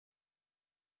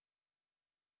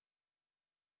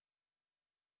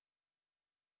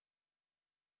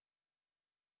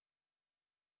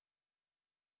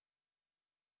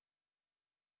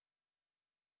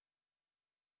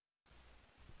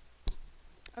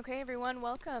Okay, everyone,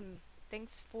 welcome.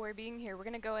 Thanks for being here. We're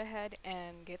going to go ahead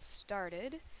and get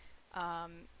started.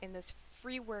 In this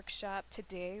free workshop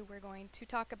today, we're going to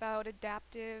talk about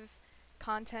adaptive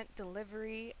content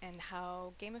delivery and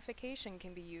how gamification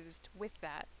can be used with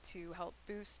that to help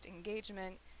boost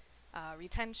engagement,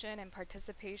 retention, and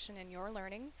participation in your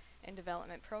learning and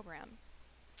development program.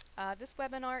 This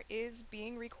webinar is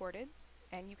being recorded,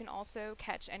 and you can also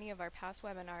catch any of our past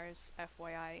webinars,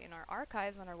 FYI, in our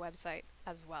archives on our website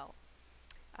as well.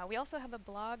 We also have a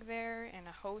blog there and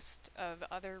a host of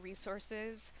other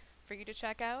resources for you to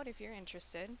check out if you're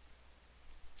interested.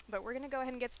 But we're going to go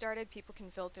ahead and get started. People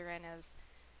can filter in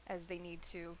as they need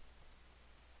to.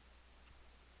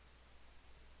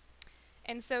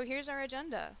 And so here's our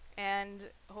agenda.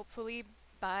 And hopefully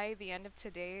by the end of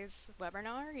today's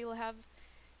webinar, you'll have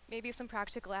maybe some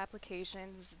practical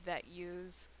applications that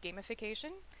use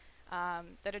gamification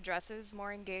that addresses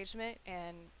more engagement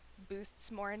and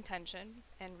boosts more intention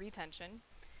and retention,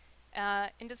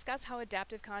 and discuss how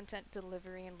adaptive content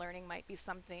delivery and learning might be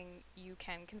something you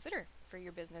can consider for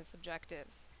your business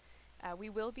objectives. We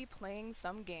will be playing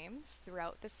some games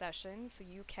throughout the session so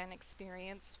you can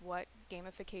experience what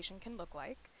gamification can look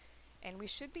like. And we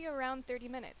should be around 30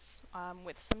 minutes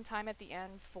with some time at the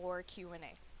end for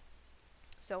Q&A.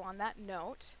 So on that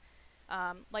note,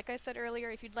 like I said earlier,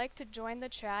 if you'd like to join the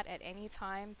chat at any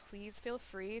time, please feel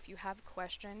free. If you have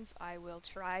questions, I will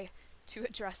try to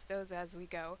address those as we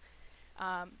go.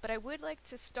 But I would like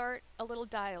to start a little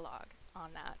dialogue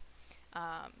on that.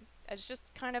 As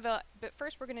just kind of but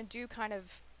first we're going to do kind of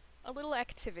a little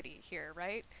activity here,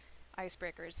 right?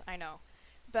 Icebreakers, I know.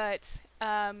 But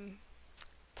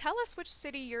tell us which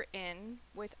city you're in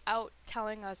without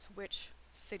telling us which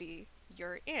city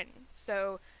you're in.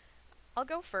 So I'll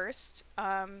go first.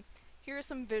 Here are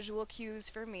some visual cues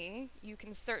for me. You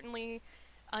can certainly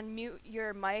unmute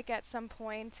your mic at some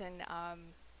point and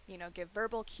give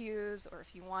verbal cues, or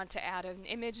if you want to add an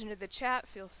image into the chat,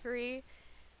 feel free.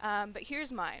 But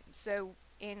here's mine. So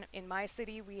in my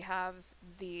city, we have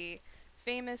the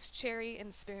famous cherry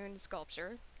and spoon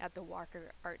sculpture at the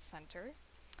Walker Art Center.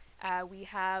 We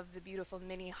have the beautiful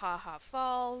Minnehaha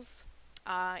Falls,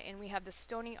 and we have the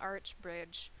Stony Arch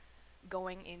Bridge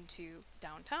going into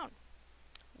downtown.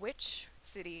 Which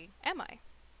city am I?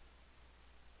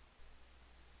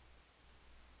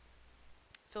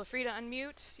 Feel free to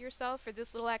unmute yourself for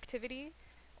this little activity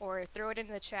or throw it in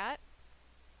the chat.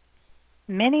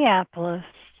 Minneapolis.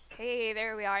 Hey,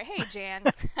 there we are. Hey, Jan.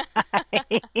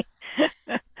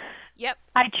 Yep.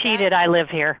 I cheated. I live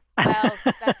here. Well,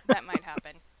 that might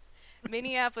happen.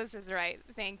 Minneapolis is right.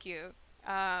 Thank you.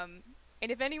 And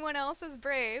if anyone else is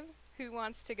brave who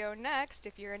wants to go next,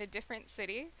 if you're in a different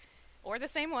city or the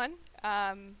same one,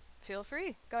 feel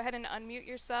free. Go ahead and unmute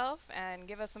yourself and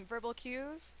give us some verbal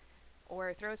cues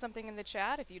or throw something in the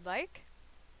chat if you'd like.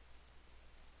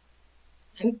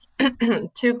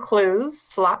 2 clues: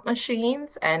 slot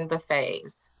machines and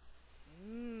buffets.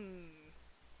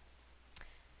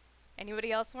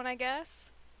 Anybody else want to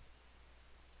guess?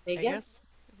 Vegas?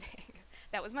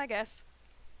 That was my guess.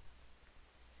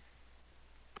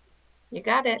 You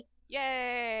got it.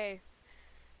 Yay!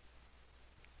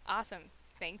 Awesome.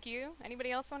 Thank you.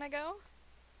 Anybody else want to go?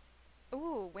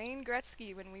 Ooh, Wayne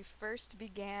Gretzky, when we first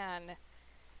began.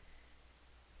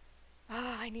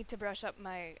 I need to brush up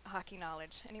my hockey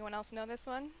knowledge. Anyone else know this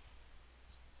one?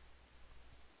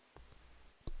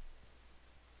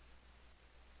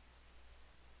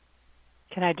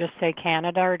 Can I just say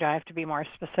Canada, or do I have to be more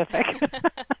specific?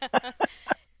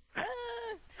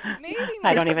 Maybe more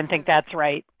I don't even think that's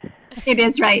right. It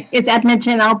is right. It's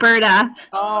Edmonton, Alberta.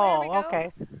 Oh,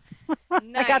 okay.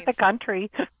 Nice. I got the country.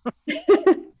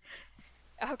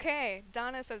 Okay,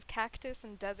 Donna says cactus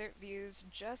and desert views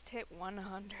just hit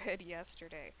 100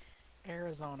 yesterday.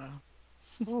 Arizona.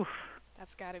 Oof.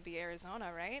 That's got to be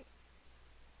Arizona, right?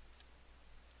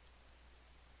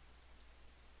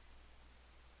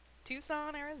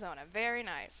 Tucson, Arizona. Very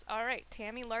nice. All right,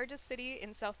 Tammy, largest city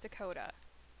in South Dakota.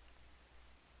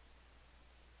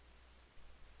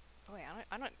 Boy,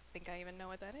 I don't think I even know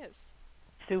what that is.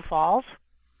 Sioux Falls.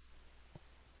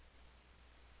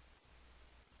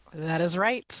 That is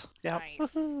right. Yep.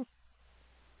 Nice.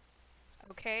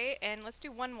 Okay, and let's do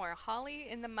one more. Holly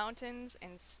in the mountains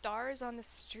and stars on the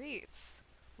streets.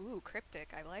 Ooh,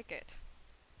 cryptic. I like it.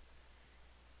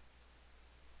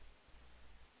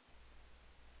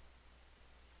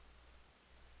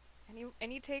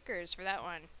 Any takers for that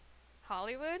one?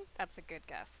 Hollywood? That's a good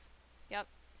guess. Yep,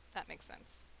 that makes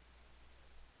sense.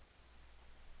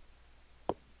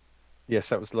 Yes,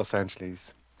 that was Los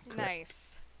Angeles. Correct. Nice.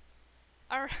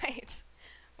 All right.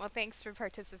 Well, thanks for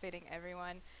participating,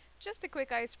 everyone. just a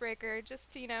quick icebreaker,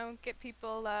 just to, get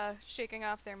people shaking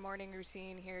off their morning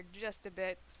routine here just a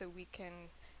bit so we can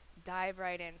dive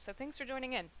right in. So thanks for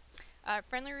joining in.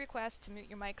 Friendly request to mute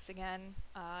your mics again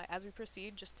as we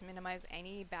proceed, just to minimize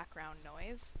any background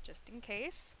noise, just in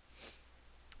case.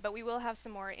 But we will have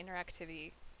some more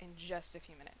interactivity in just a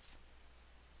few minutes.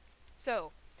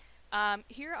 So,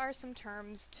 here are some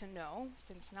terms to know,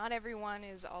 since not everyone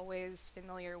is always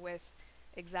familiar with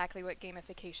exactly what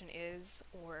gamification is,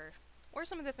 or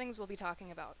some of the things we'll be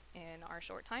talking about in our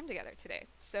short time together today.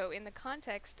 So in the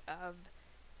context of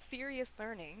serious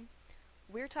learning,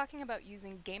 we're talking about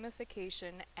using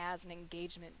gamification as an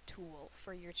engagement tool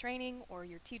for your training or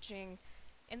your teaching,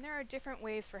 and there are different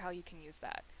ways for how you can use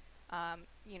that.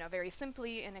 Very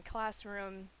simply in a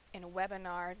classroom, in a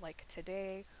webinar like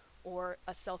today, or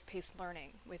a self-paced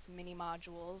learning with mini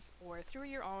modules, or through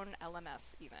your own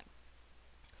LMS even.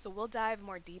 So we'll dive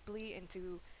more deeply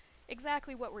into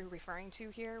exactly what we're referring to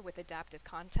here with adaptive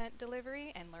content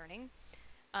delivery and learning.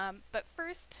 But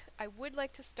first, I would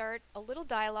like to start a little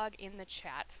dialogue in the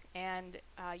chat, and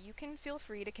you can feel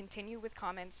free to continue with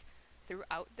comments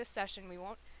throughout this session. We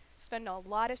won't spend a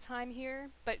lot of time here,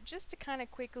 but just to kind of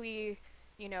quickly,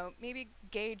 maybe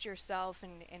gauge yourself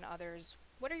and others.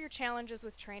 What are your challenges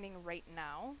with training right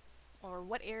now? Or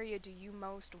what area do you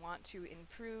most want to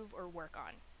improve or work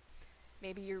on?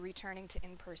 Maybe you're returning to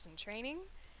in-person training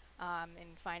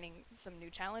and finding some new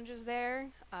challenges there.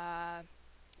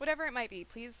 Whatever it might be,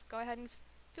 please go ahead and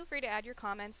feel free to add your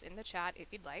comments in the chat if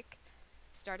you'd like.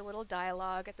 Start a little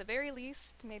dialogue. At the very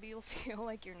least, maybe you'll feel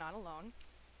like you're not alone.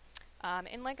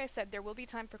 And like I said, there will be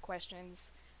time for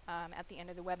questions at the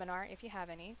end of the webinar if you have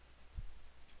any,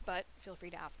 but feel free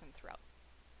to ask them throughout.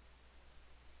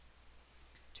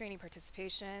 Training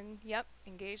participation, yep,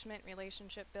 engagement,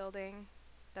 relationship building.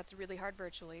 That's really hard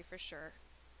virtually for sure.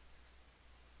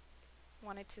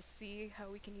 Wanted to see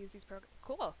how we can use these programs.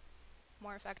 Cool.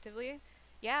 More effectively.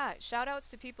 Yeah, shout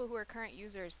outs to people who are current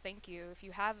users. Thank you. If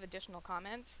you have additional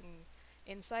comments and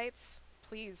insights,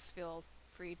 please feel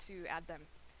free to add them.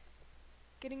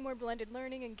 Getting more blended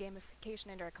learning and gamification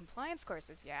into our compliance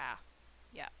courses. Yeah,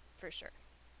 for sure.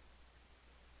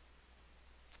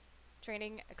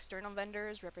 Training external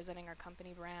vendors representing our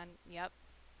company brand. Yep.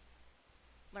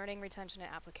 Learning, retention,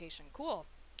 and application. Cool.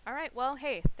 All right, well,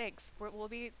 hey, thanks. We'll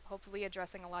be hopefully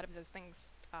addressing a lot of those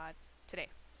things today.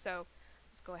 So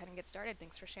let's go ahead and get started.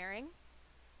 Thanks for sharing.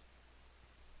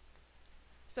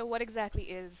 So what exactly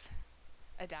is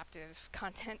adaptive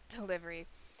content delivery?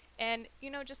 And,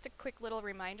 just a quick little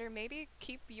reminder, maybe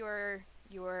keep your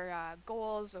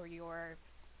goals or your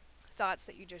thoughts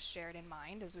that you just shared in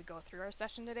mind as we go through our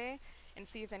session today and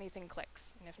see if anything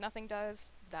clicks. And if nothing does,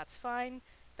 that's fine.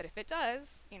 But if it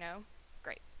does,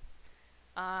 great.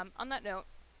 On that note,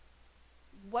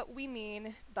 what we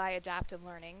mean by adaptive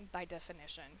learning, by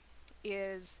definition,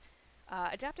 is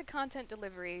adaptive content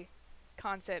delivery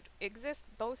concept exists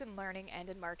both in learning and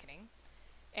in marketing.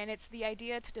 And it's the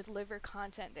idea to deliver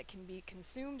content that can be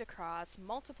consumed across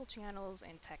multiple channels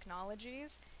and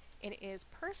technologies and is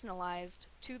personalized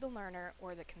to the learner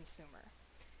or the consumer.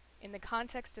 In the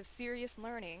context of serious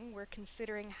learning, we're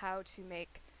considering how to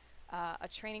make a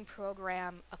training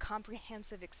program a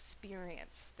comprehensive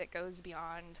experience that goes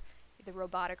beyond the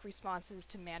robotic responses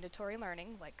to mandatory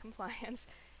learning, like compliance,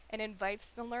 and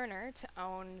invites the learner to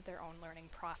own their own learning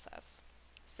process.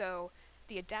 So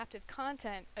the adaptive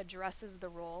content addresses the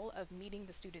role of meeting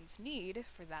the student's need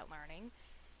for that learning,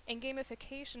 and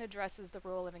gamification addresses the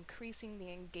role of increasing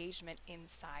the engagement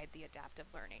inside the adaptive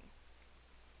learning.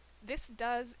 This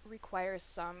does require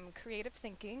some creative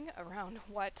thinking around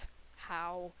what,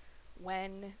 how,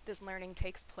 when this learning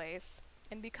takes place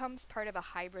and becomes part of a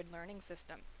hybrid learning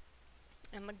system.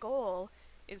 And the goal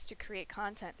is to create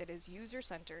content that is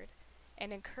user-centered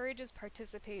and encourages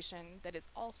participation that is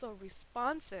also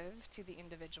responsive to the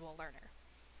individual learner.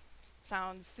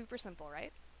 Sounds super simple,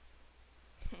 right?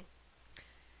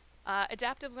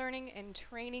 Adaptive learning and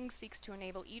training seeks to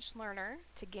enable each learner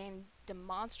to gain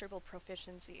demonstrable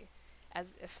proficiency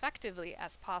as effectively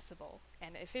as possible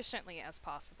and efficiently as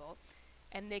possible,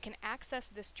 and they can access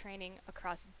this training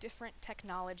across different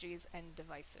technologies and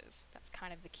devices. That's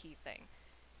kind of the key thing.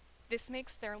 This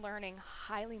makes their learning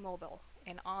highly mobile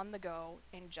and on the go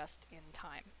and just in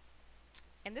time.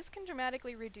 And this can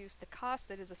dramatically reduce the cost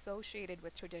that is associated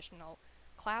with traditional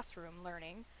classroom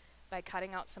learning by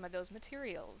cutting out some of those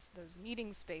materials, those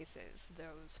meeting spaces,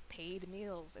 those paid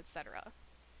meals, etc.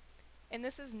 And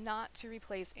this is not to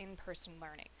replace in-person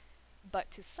learning, but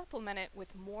to supplement it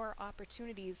with more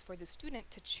opportunities for the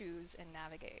student to choose and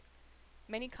navigate.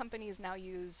 Many companies now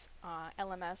use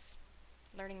LMS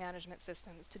learning management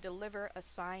systems to deliver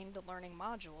assigned learning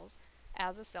modules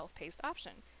as a self-paced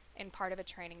option and part of a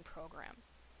training program.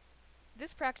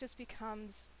 This practice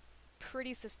becomes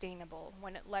pretty sustainable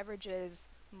when it leverages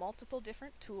multiple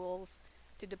different tools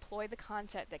to deploy the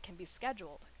content that can be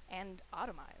scheduled and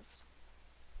automized.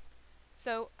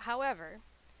 So, however,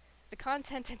 the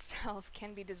content itself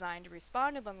can be designed to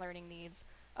respond to the learning needs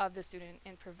of the student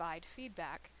and provide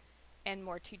feedback and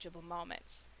more teachable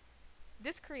moments.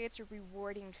 This creates a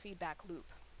rewarding feedback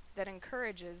loop that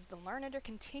encourages the learner to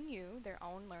continue their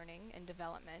own learning and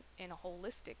development in a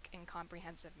holistic and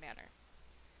comprehensive manner.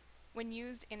 When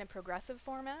used in a progressive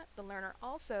format, the learner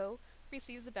also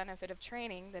receives the benefit of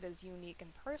training that is unique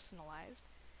and personalized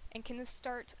and can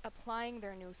start applying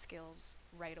their new skills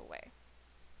right away.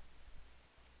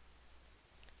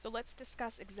 So let's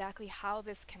discuss exactly how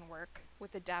this can work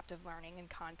with adaptive learning and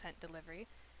content delivery,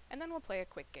 and then we'll play a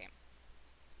quick game.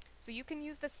 So you can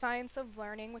use the science of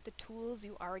learning with the tools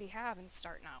you already have and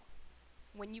start now.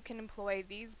 When you can employ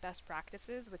these best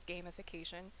practices with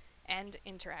gamification and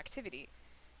interactivity,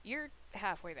 you're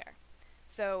halfway there.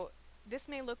 So this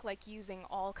may look like using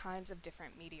all kinds of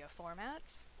different media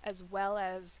formats, as well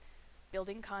as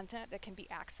building content that can be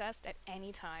accessed at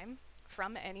any time,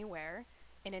 from anywhere,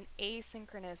 in an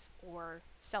asynchronous or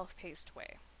self-paced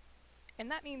way.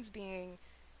 And that means being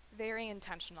very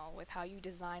intentional with how you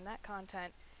design that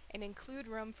content and include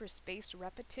room for spaced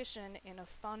repetition in a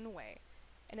fun way.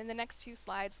 And in the next few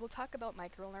slides, we'll talk about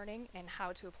microlearning and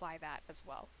how to apply that as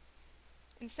well.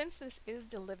 And since this is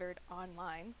delivered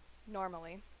online,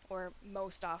 normally, or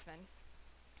most often,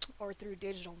 or through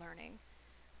digital learning,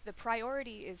 the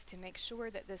priority is to make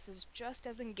sure that this is just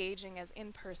as engaging as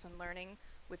in-person learning,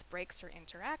 with breaks for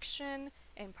interaction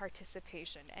and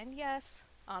participation. And yes,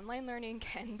 online learning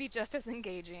can be just as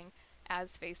engaging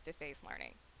as face-to-face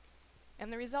learning.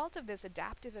 And the result of this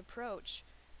adaptive approach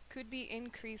could be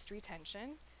increased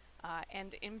retention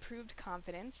and improved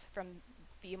confidence from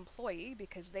the employee,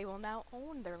 because they will now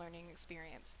own their learning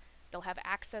experience. They'll have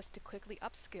access to quickly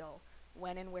upskill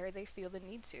when and where they feel the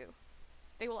need to.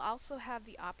 They will also have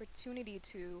the opportunity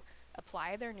to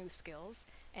apply their new skills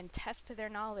and test their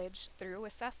knowledge through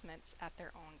assessments at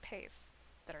their own pace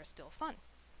that are still fun.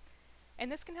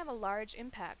 And this can have a large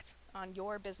impact on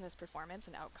your business performance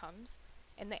and outcomes,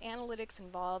 and the analytics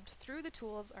involved through the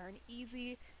tools are an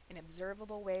easy and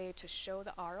observable way to show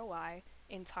the ROI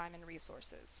in time and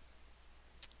resources.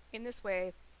 In this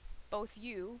way, both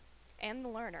you and the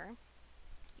learner,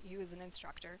 you as an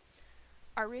instructor,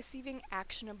 are receiving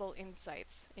actionable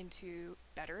insights into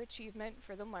better achievement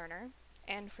for the learner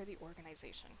and for the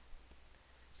organization.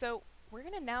 So we're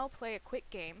going to now play a quick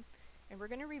game, and we're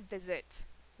going to revisit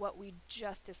what we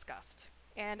just discussed.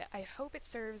 And I hope it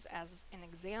serves as an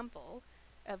example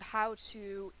of how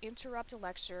to interrupt a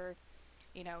lecture,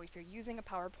 you know, if you're using a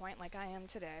PowerPoint like I am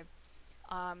today,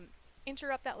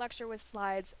 interrupt that lecture with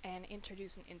slides and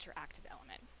introduce an interactive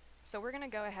element. So we're going to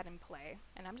go ahead and play,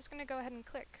 and I'm just going to go ahead and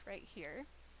click right here,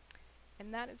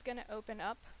 and that is going to open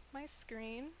up my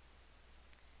screen.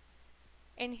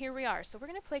 And here we are. So we're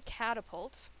going to play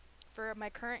Catapult. For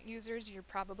my current users, you're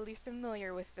probably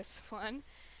familiar with this one.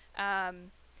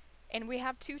 And we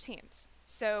have two teams.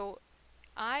 So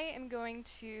I am going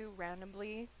to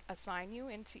randomly assign you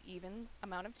into even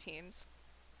amount of teams.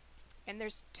 And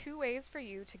there's two ways for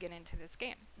you to get into this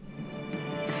game.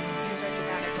 Here's our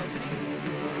dramatic opening.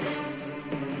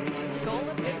 The goal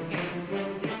of this game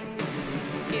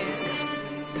is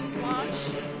to launch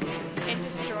and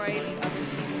destroy the other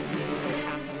team's illegal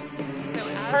castle. So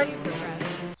as you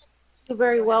progress... Do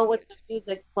very well with the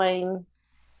music playing.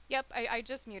 Yep, I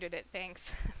just muted it,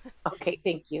 thanks. Okay,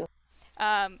 thank you.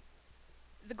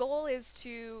 The goal is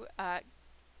to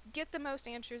get the most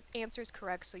answers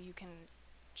correct so you can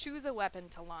choose a weapon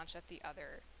to launch at the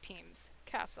other team's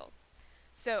castle.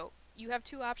 So you have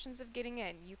two options of getting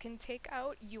in. You can take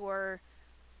out your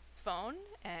phone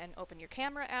and open your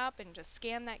camera app and just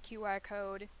scan that QR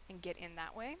code and get in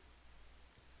that way.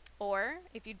 Or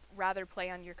if you'd rather play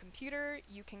on your computer,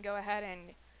 you can go ahead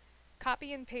and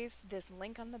copy and paste this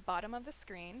link on the bottom of the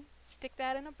screen, stick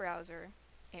that in a browser,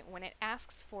 and when it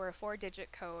asks for a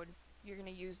 4-digit code, you're going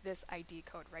to use this ID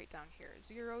code right down here,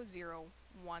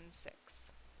 0016.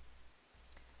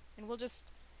 And we'll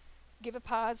just give a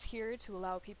pause here to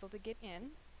allow people to get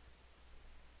in.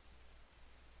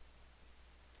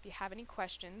 If you have any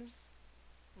questions,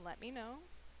 let me know.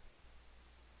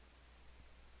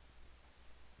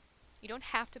 You don't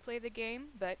have to play the game,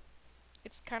 but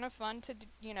it's kind of fun to,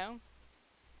 you know,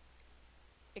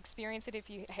 experience it if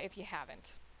you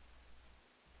haven't.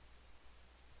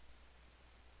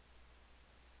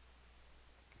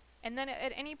 And then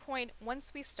at any point,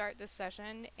 once we start this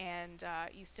session and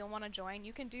you still want to join,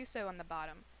 you can do so on the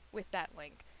bottom with that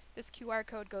link. This QR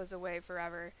code goes away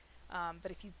forever,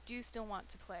 but if you do still want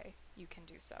to play, you can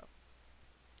do so.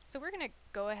 So we're going to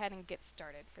go ahead and get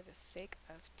started for the sake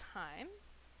of time.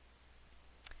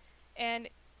 And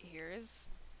here's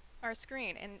our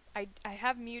screen. And I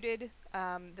have muted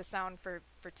the sound for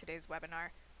today's webinar,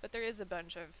 but there is a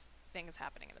bunch of things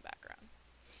happening in the background.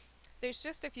 There's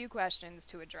just a few questions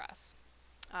to address.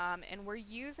 And we're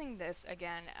using this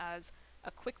again as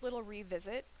a quick little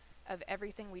revisit of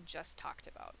everything we just talked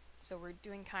about. So we're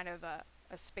doing kind of a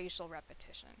spatial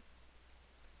repetition.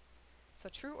 So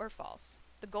true or false?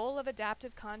 The goal of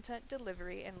adaptive content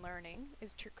delivery and learning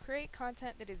is to create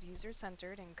content that is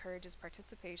user-centered and encourages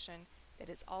participation that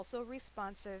is also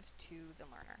responsive to the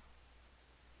learner.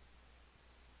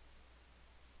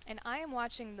 And I am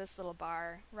watching this little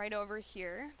bar right over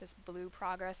here, this blue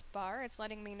progress bar. It's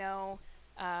letting me know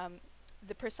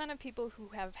the percent of people who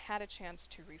have had a chance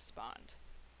to respond.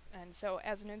 And so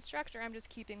as an instructor, I'm just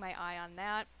keeping my eye on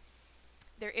that.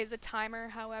 There is a timer,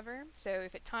 however, so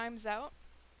if it times out,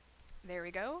 there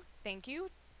we go. Thank you.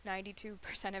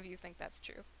 92% of you think that's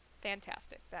true.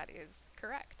 Fantastic. That is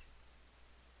correct.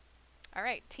 All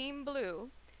right, Team Blue.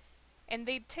 And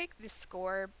they take the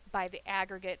score by the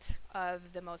aggregate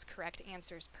of the most correct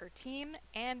answers per team,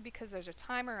 and because there's a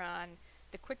timer on,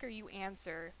 the quicker you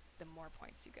answer, the more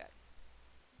points you get.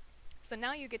 So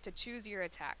now you get to choose your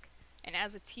attack, and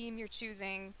as a team you're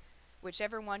choosing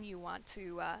whichever one you want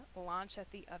to launch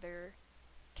at the other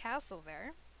castle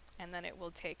there, and then it will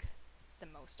take the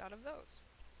most out of those.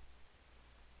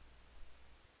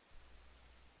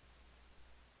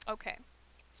 Okay,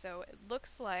 so it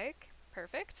looks like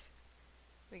perfect.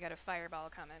 We got a fireball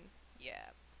coming.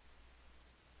 Yeah.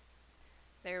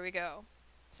 There we go.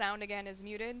 Sound again is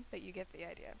muted, but you get the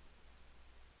idea.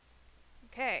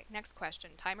 Okay, next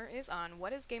question. Timer is on.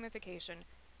 What is gamification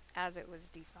as it was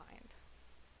defined?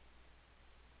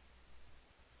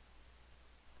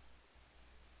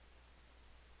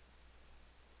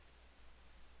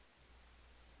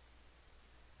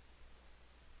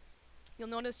 You'll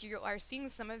notice you are seeing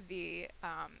some of the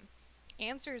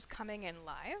answers coming in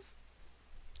live.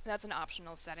 That's an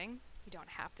optional setting. You don't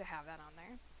have to have that on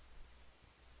there.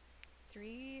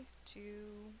 3, 2,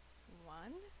 1.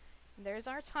 And there's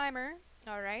our timer.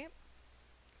 All right.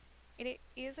 It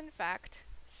is, in fact,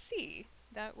 C.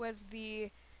 That was the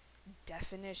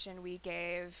definition we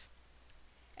gave.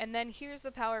 And then here's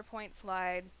the PowerPoint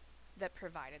slide that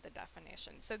provided the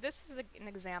definition. So this is an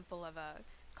example of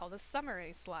it's called a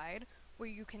summary slide, where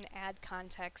you can add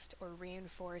context or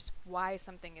reinforce why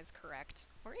something is correct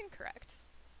or incorrect.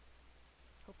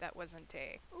 Hope that wasn't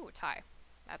a, tie.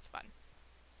 That's fun.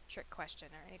 Trick question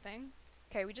or anything.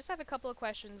 Okay, we just have a couple of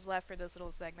questions left for this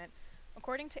little segment.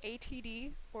 According to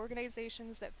ATD,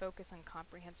 organizations that focus on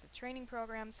comprehensive training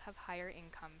programs have higher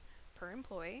income per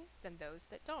employee than those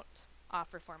that don't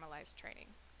offer formalized training.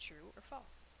 True or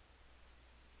false?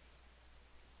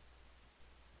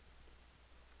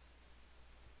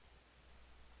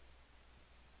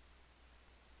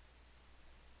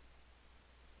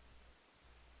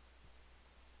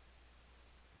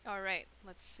 All right,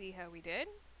 let's see how we did.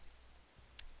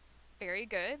 Very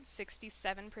good.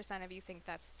 67% of you think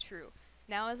that's true.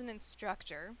 Now, as an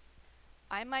instructor,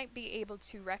 I might be able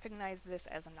to recognize this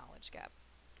as a knowledge gap,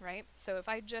 right? So if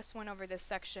I just went over this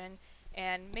section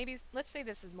and maybe, let's say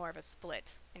this is more of a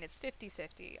split and it's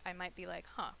 50-50, I might be like,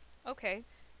 okay,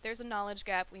 there's a knowledge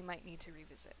gap we might need to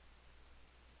revisit.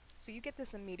 So you get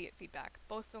this immediate feedback,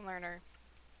 both the learner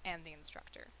and the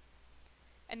instructor.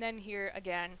 And then here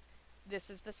again,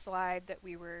 this is the slide that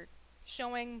we were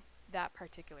showing that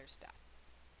particular stat.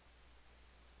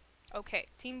 Okay,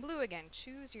 Team Blue again,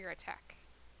 choose your attack.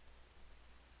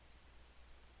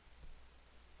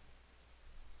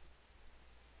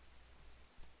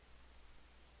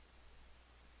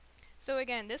 So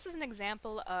again, this is an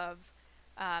example of,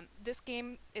 this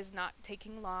game is not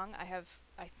taking long. I have,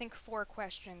 I think, 4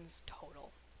 questions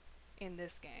total in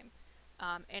this game.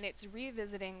 And it's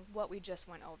revisiting what we just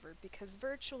went over, because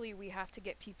virtually we have to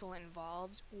get people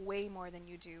involved way more than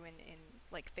you do in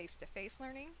like face-to-face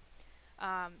learning.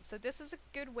 So this is a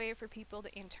good way for people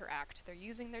to interact. They're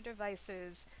using their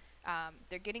devices,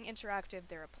 they're getting interactive,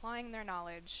 they're applying their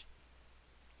knowledge.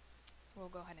 So we'll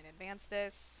go ahead and advance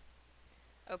this.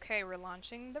 Okay, we're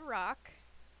launching the rock.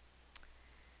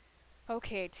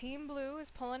 Okay, Team Blue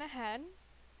is pulling ahead.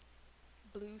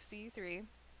 Blue C3.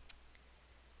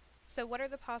 So what are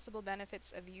the possible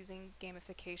benefits of using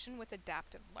gamification with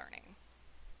adaptive learning?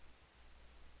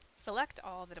 Select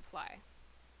all that apply.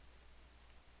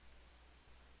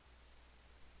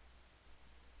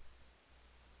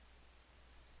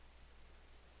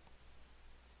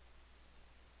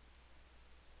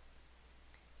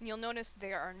 And you'll notice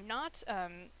there are not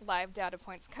live data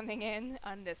points coming in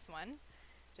on this one,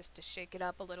 just to shake it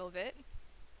up a little bit.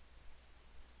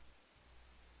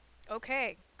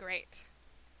 Okay, great.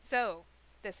 So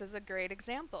this is a great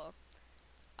example.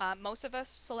 Most of us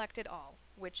selected all,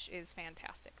 which is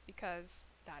fantastic because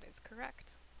that is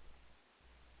correct.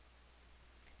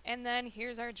 And then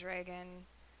here's our dragon.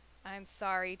 I'm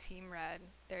sorry, Team Red.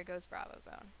 There goes Bravo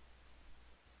Zone.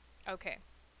 Okay.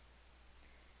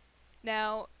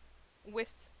 Now,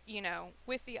 with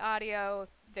the audio,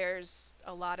 there's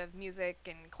a lot of music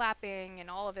and clapping and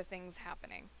all of the things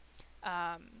happening.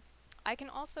 I can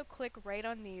also click right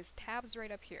on these tabs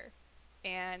right up here,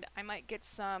 and I might get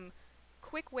some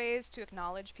quick ways to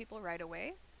acknowledge people right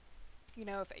away. You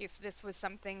know, if this was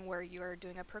something where you're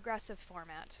doing a progressive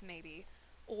format, maybe,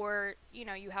 or, you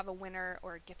know, you have a winner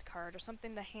or a gift card or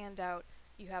something to hand out,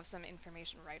 you have some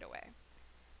information right away.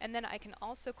 And then I can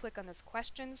also click on this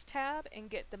questions tab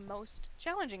and get the most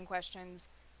challenging questions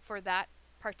for that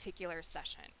particular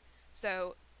session.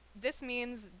 So this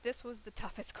means this was the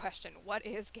toughest question. What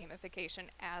is gamification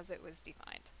as it was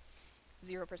defined?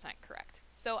 0% correct.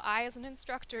 So I, as an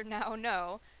instructor, now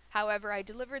know, however I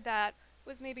delivered that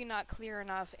was maybe not clear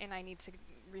enough and I need to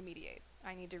remediate.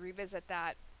 I need to revisit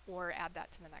that or add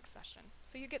that to the next session.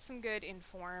 So you get some good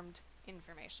informed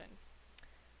information.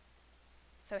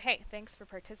 So hey, thanks for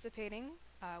participating.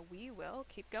 We will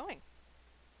keep going.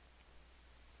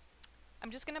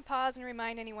 I'm just going to pause and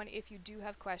remind anyone, if you do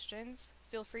have questions,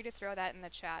 feel free to throw that in the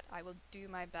chat. I will do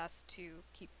my best to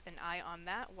keep an eye on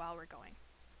that while we're going.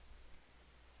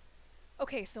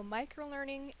 Okay, so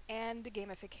microlearning and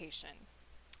gamification.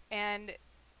 And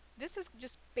this is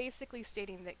just basically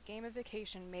stating that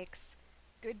gamification makes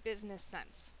good business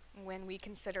sense when we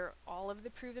consider all of the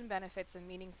proven benefits of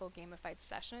meaningful gamified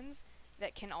sessions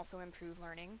that can also improve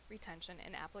learning, retention,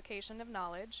 and application of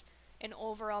knowledge, and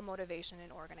overall motivation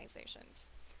in organizations.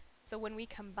 So when we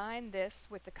combine this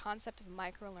with the concept of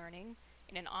microlearning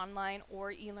in an online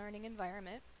or e-learning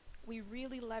environment, we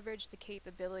really leverage the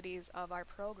capabilities of our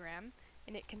program,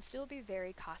 and it can still be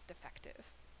very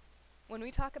cost-effective. When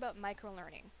we talk about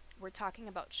microlearning, we're talking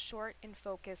about short and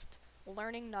focused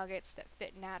learning nuggets that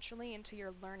fit naturally into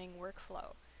your learning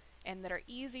workflow and that are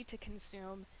easy to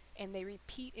consume, and they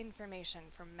repeat information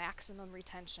for maximum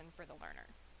retention for the learner.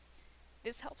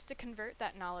 This helps to convert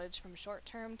that knowledge from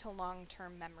short-term to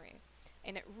long-term memory,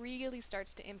 and it really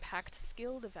starts to impact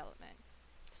skill development.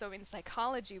 So in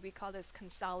psychology, we call this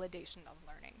consolidation of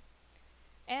learning.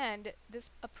 And this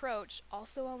approach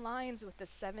also aligns with the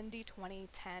 70-20-10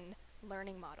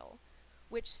 learning model,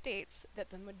 which states that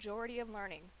the majority of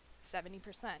learning, 70%,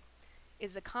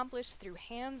 is accomplished through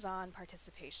hands-on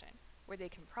participation, where they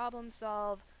can problem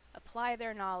solve, apply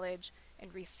their knowledge,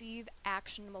 and receive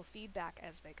actionable feedback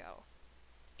as they go.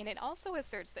 And it also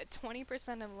asserts that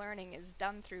 20% of learning is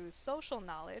done through social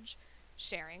knowledge,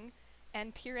 sharing,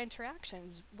 and peer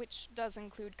interactions, which does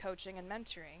include coaching and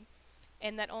mentoring,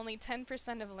 and that only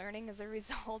 10% of learning is a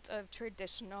result of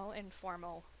traditional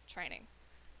informal training.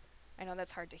 I know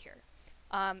that's hard to hear.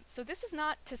 So this is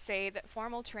not to say that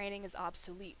formal training is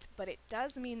obsolete, but it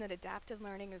does mean that adaptive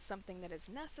learning is something that is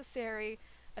necessary,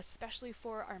 especially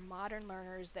for our modern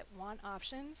learners that want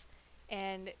options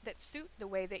and that suit the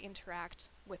way they interact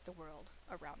with the world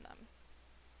around them.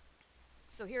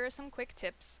 So here are some quick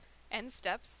tips and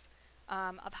steps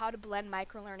of how to blend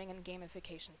microlearning and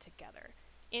gamification together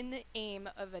in the aim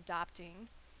of adopting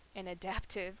an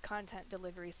adaptive content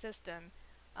delivery system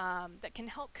that can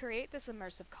help create this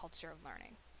immersive culture of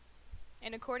learning.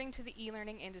 And according to the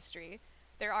e-learning industry,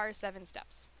 there are 7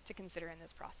 steps to consider in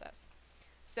this process.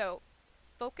 So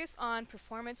focus on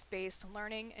performance-based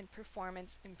learning and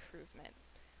performance improvement.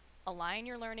 Align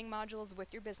your learning modules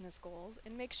with your business goals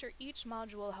and make sure each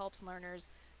module helps learners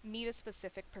meet a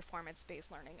specific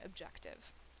performance-based learning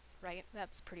objective, right?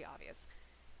 That's pretty obvious.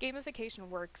 Gamification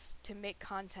works to make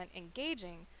content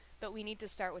engaging, but we need to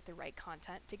start with the right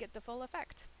content to get the full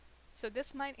effect. So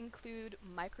this might include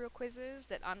micro quizzes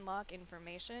that unlock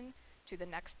information to the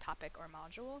next topic or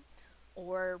module,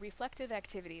 or reflective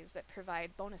activities that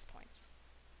provide bonus points.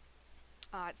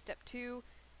 Step 2,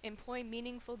 employ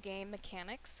meaningful game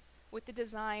mechanics with the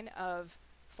design of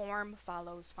form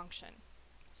follows function.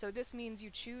 So this means you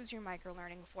choose your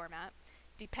microlearning format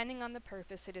depending on the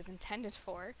purpose it is intended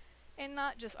for, and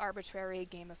not just arbitrary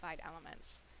gamified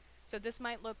elements. So this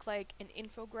might look like an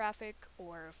infographic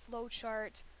or a flow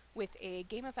chart with a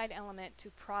gamified element to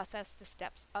process the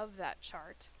steps of that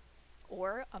chart,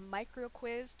 or a micro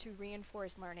quiz to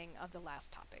reinforce learning of the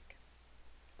last topic,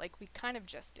 like we kind of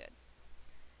just did.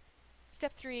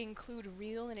 Step 3, include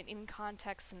real and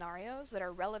in-context scenarios that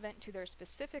are relevant to their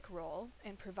specific role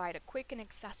and provide a quick and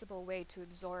accessible way to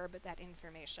absorb that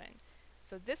information.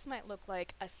 So this might look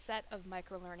like a set of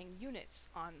microlearning units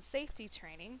on safety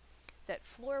training that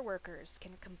floor workers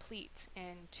can complete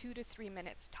in 2 to 3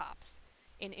 minutes tops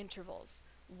in intervals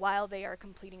while they are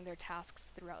completing their tasks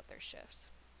throughout their shift.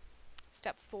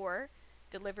 Step 4,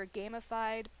 deliver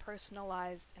gamified,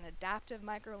 personalized, and adaptive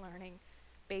microlearning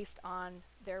based on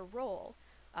their role,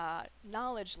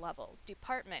 knowledge level,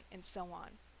 department, and so on.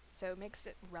 So it makes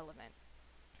it relevant.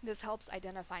 This helps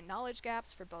identify knowledge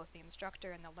gaps for both the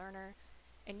instructor and the learner,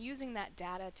 and using that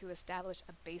data to establish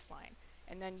a baseline,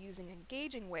 and then using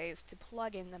engaging ways to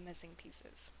plug in the missing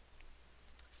pieces.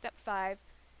 Step 5,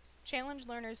 challenge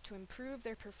learners to improve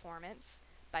their performance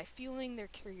by fueling their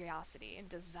curiosity and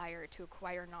desire to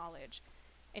acquire knowledge,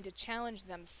 and to challenge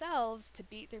themselves to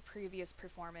beat their previous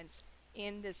performance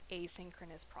in this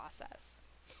asynchronous process.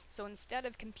 So instead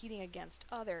of competing against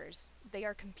others, they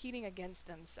are competing against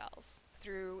themselves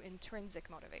through intrinsic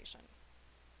motivation.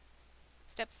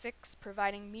 Step 6,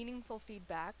 providing meaningful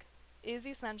feedback is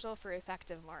essential for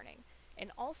effective learning,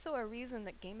 and also a reason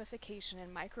that gamification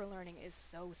and microlearning is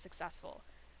so successful.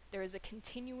 There is a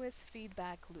continuous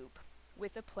feedback loop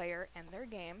with a player and their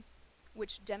game,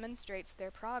 which demonstrates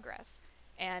their progress.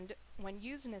 And when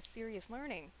used in a serious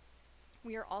learning,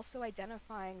 we are also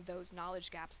identifying those knowledge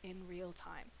gaps in real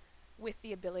time with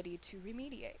the ability to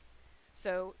remediate.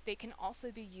 So they can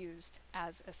also be used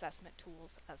as assessment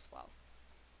tools as well.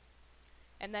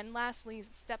 And then lastly,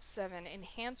 step 7,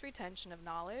 enhance retention of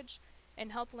knowledge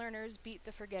and help learners beat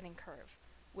the forgetting curve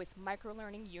with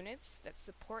microlearning units that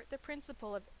support the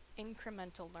principle of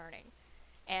incremental learning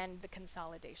and the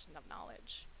consolidation of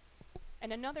knowledge.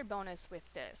 And another bonus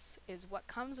with this is what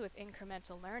comes with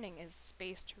incremental learning is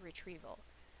spaced retrieval,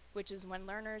 which is when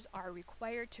learners are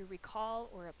required to recall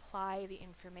or apply the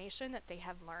information that they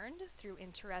have learned through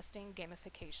interesting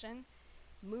gamification,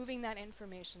 moving that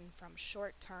information from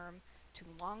short-term to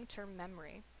long-term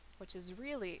memory, which is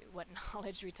really what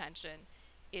knowledge retention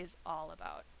is all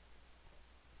about.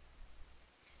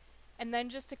 And then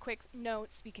just a quick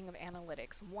note, speaking of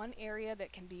analytics, one area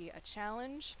that can be a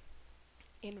challenge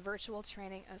in virtual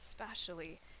training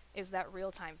especially is that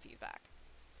real-time feedback.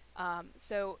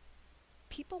 So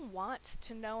people want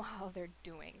to know how they're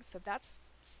doing. So that's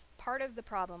part of the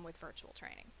problem with virtual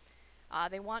training.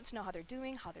 They want to know how they're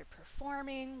doing, how they're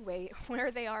performing, where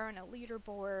they are on a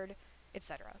leaderboard,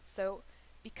 etc. So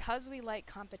because we like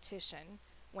competition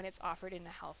when it's offered in a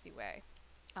healthy way,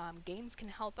 games can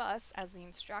help us as the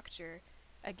instructor,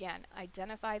 again,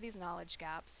 identify these knowledge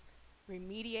gaps,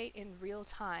 remediate in real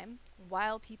time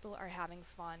while people are having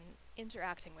fun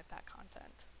interacting with that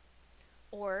content.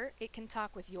 Or it can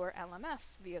talk with your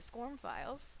LMS via SCORM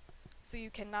files, so you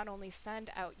can not only send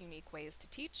out unique ways to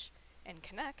teach and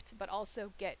connect, but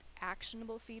also get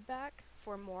actionable feedback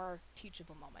for more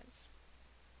teachable moments.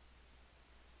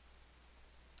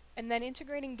 And then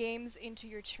integrating games into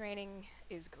your training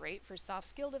is great for soft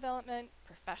skill development,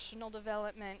 professional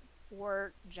development,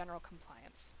 or general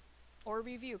compliance, or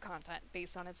review content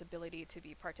based on its ability to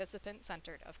be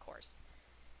participant-centered, of course.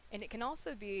 And it can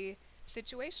also be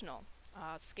situational,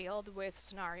 scaled with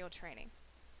scenario training.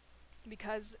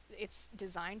 Because it's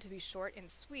designed to be short and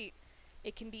sweet,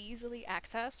 it can be easily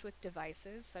accessed with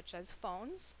devices such as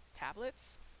phones,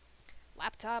 tablets,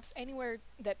 laptops, anywhere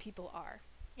that people are.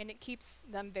 And it keeps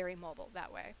them very mobile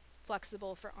that way,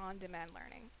 flexible for on-demand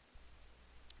learning.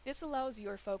 This allows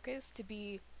your focus to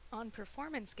be on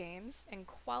performance games and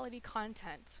quality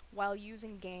content while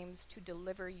using games to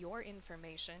deliver your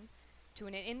information to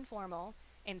an informal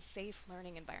and safe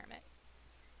learning environment.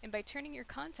 And by turning your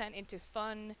content into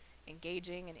fun,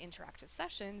 engaging, and interactive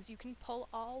sessions, you can pull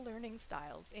all learning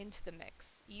styles into the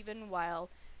mix, even while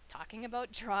talking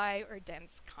about dry or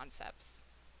dense concepts.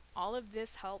 All of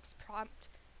this helps prompt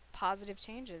positive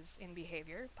changes in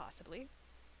behavior, possibly,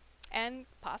 and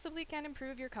possibly can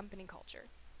improve your company culture.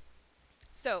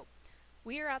 So,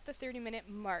 we are at the 30-minute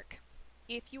mark.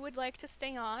 If you would like to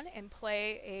stay on and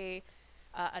play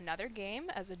another game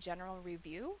as a general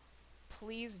review,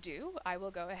 please do. I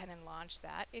will go ahead and launch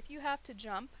that. If you have to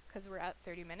jump, because we're at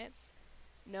 30 minutes,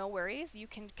 no worries. You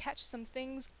can catch some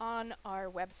things on our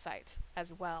website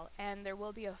as well, and there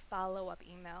will be a follow-up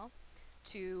email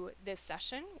to this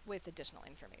session with additional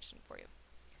information for you.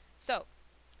 So,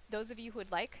 those of you who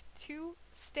would like to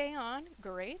stay on,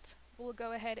 great. We'll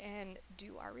go ahead and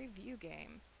do our review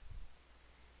game.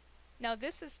 Now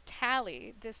this is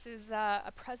Tally. This is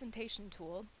a presentation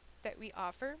tool that we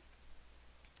offer.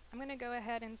 I'm going to go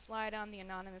ahead and slide on the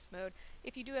anonymous mode.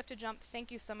 If you do have to jump,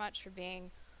 thank you so much for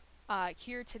being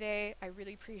here today. I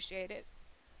really appreciate it.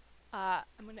 I'm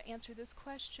going to answer this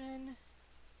question.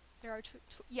 There are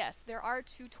yes, there are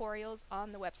tutorials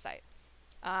on the website.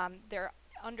 They're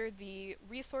under the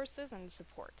resources and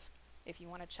support. If you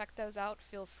want to check those out,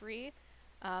 feel free.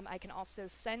 I can also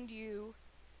send you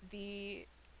the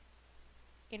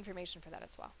information for that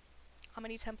as well. How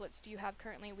many templates do you have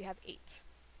currently? We have 8.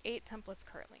 8 templates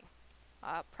currently.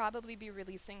 Probably be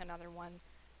releasing another one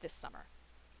this summer.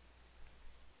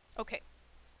 Okay,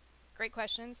 great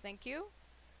questions. Thank you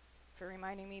for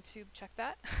reminding me to check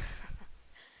that.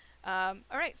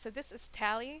 All right, so this is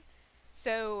Tally.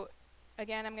 So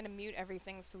again, I'm going to mute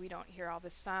everything so we don't hear all the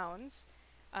sounds.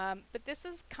 But this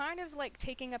is kind of like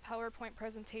taking a PowerPoint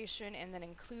presentation and then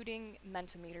including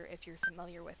Mentimeter if you're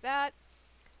familiar with that,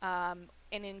 and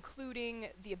including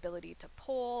the ability to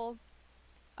poll,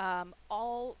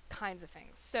 all kinds of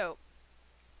things. So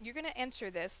you're going to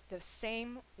enter this the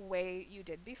same way you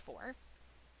did before.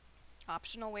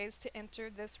 Optional ways to enter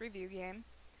this review game.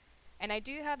 And I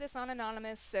do have this on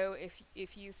anonymous, so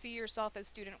if you see yourself as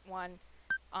student 1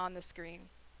 on the screen,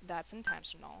 that's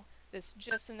intentional. This is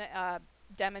just a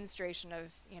demonstration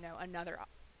of, another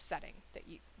setting that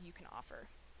you can offer.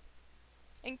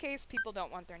 In case people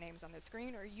don't want their names on the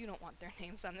screen or you don't want their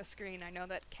names on the screen, I know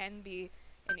that can be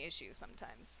an issue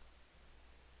sometimes.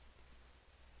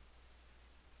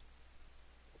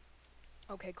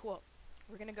 Okay, cool.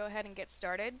 We're going to go ahead and get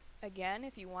started. Again,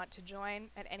 if you want to join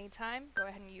at any time, go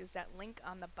ahead and use that link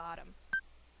on the bottom.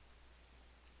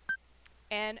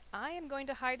 And I am going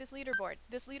to hide this leaderboard.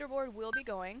 This leaderboard will be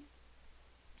going.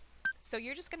 So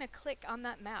you're just going to click on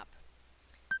that map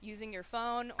using your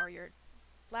phone or your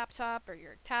laptop or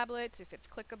your tablet, if it's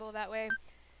clickable that way,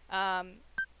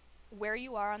 where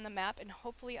you are on the map. And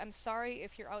hopefully, I'm sorry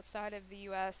if you're outside of the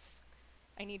US,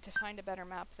 I need to find a better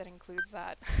map that includes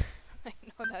that. I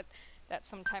know that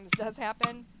sometimes does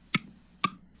happen.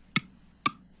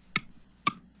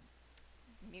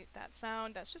 Mute that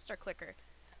sound. That's just our clicker.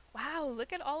 Wow,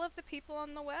 look at all of the people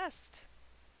on the west.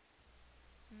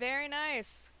 Very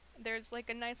nice. There's like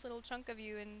a nice little chunk of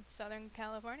you in Southern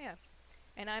California.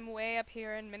 And I'm way up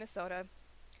here in Minnesota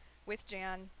with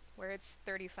Jan, where it's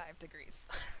 35 degrees.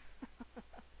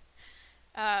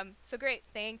 So great,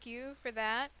 thank you for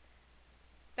that.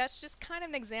 That's just kind of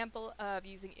an example of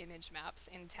using image maps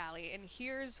in Tally. And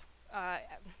here's,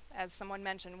 as someone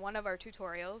mentioned, one of our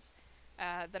tutorials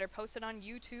that are posted on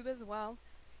YouTube as well.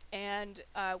 And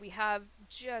we have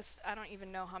just, I don't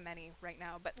even know how many right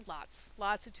now, but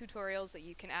lots of tutorials that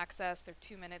you can access. They're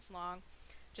 2 minutes long,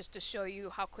 just to show you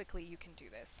how quickly you can do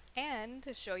this. And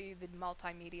to show you the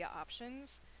multimedia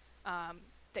options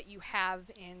that you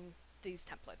have in these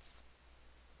templates.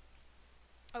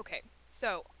 Okay,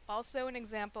 so also an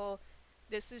example,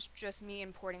 this is just me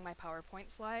importing my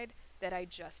PowerPoint slide that I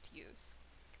just use.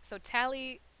 So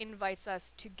Tally invites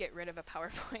us to get rid of a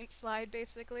PowerPoint slide,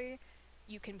 basically.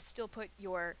 You can still put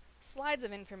your slides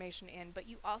of information in, but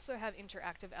you also have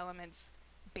interactive elements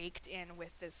baked in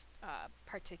with this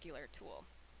particular tool.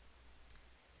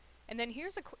 And then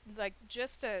here's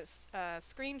just a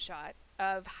screenshot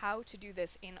of how to do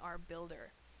this in our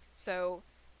builder. So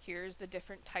here's the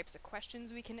different types of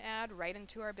questions we can add right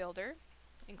into our builder,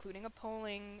 including a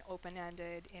polling,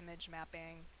 open-ended, image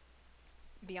mapping,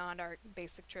 beyond our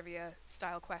basic trivia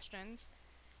style questions.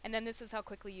 And then this is how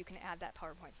quickly you can add that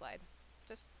PowerPoint slide.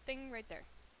 Just ding right there.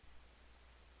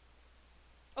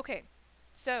 Okay,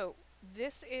 so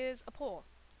this is a poll.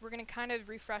 We're going to kind of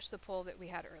refresh the poll that we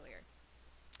had earlier.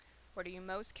 What are you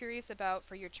most curious about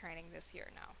for your training this year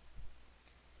now?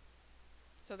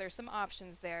 So there's some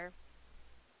options there.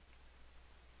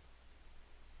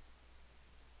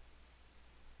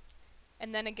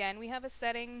 And then again, we have a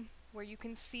setting where you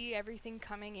can see everything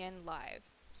coming in live.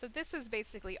 So this is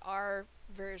basically our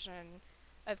version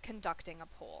of conducting a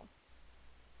poll.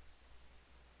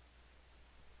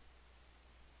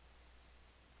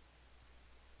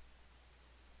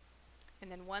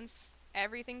 And then once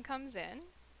everything comes in,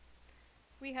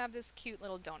 we have this cute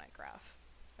little donut graph.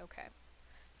 Okay,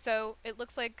 so it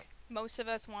looks like most of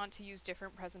us want to use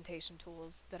different presentation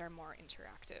tools that are more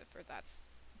interactive, or that's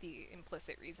the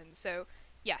implicit reason. So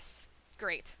yes,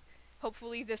 great.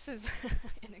 Hopefully this is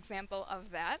an example of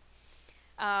that.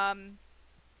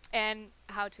 And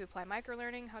how to apply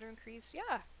microlearning, how to increase,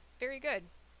 yeah, very good.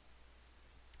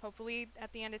 Hopefully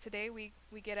at the end of today we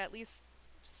get at least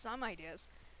some ideas.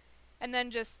 And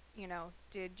then just,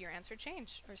 did your answer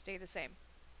change or stay the same?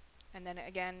 And then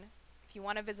again, if you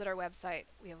want to visit our website,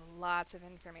 we have lots of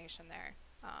information there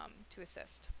to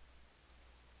assist.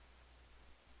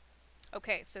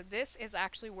 Okay, so this is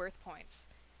actually worth points.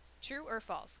 True or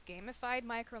false? Gamified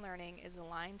microlearning is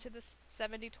aligned to the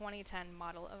 70-20-10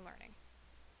 model of learning.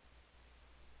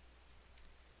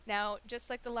 Now, just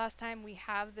like the last time, we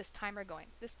have this timer going.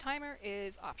 This timer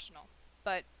is optional,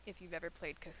 but if you've ever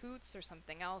played Kahoots or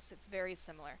something else, it's very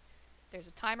similar. There's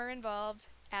a timer involved.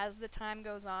 As the time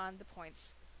goes on, the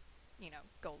points,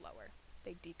 go lower.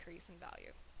 They decrease in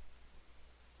value.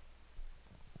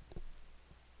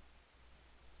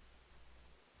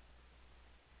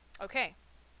 Okay,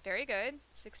 very good.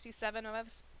 67 of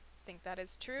us think that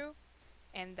is true,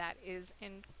 and that is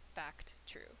in fact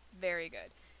true. Very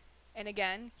good. And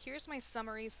again, here's my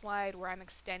summary slide where I'm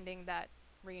extending that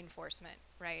reinforcement,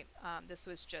 right? This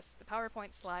was just the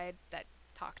PowerPoint slide that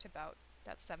talked about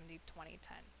that 70-20-10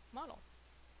 model.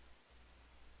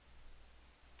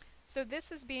 So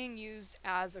this is being used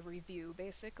as a review,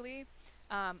 basically,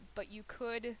 but you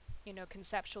could,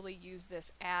 conceptually use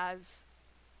this as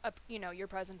your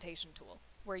presentation tool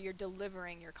where you're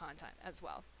delivering your content as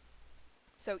well.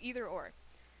 So either or.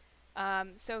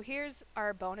 So here's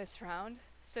our bonus round.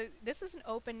 So this is an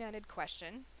open-ended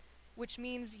question, which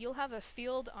means you'll have a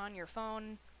field on your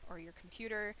phone or your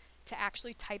computer to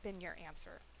actually type in your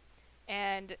answer.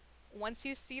 And once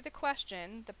you see the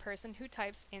question, the person who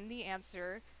types in the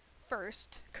answer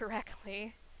first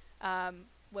correctly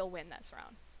will win this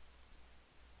round.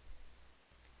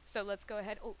 So let's go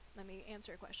ahead. Oh, let me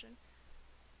answer a question.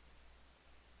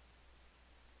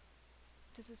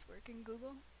 Does this work in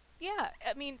Google? Yeah,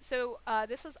 I mean, so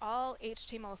this is all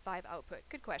HTML5 output.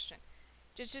 Good question.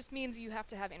 Just means you have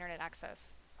to have internet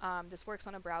access. This works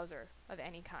on a browser of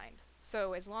any kind.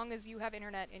 So as long as you have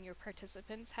internet and your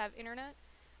participants have internet,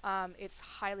 it's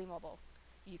highly mobile.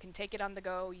 You can take it on the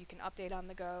go, you can update on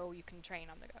the go, you can train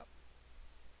on the go.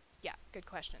 Yeah, good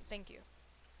question. Thank you.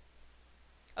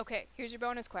 Okay, here's your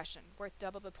bonus question, worth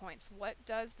double the points. What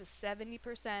does the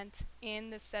 70% in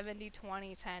the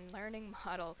 70-20-10 learning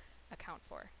model account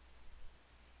for?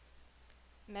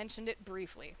 Mentioned it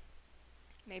briefly.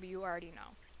 Maybe you already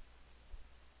know.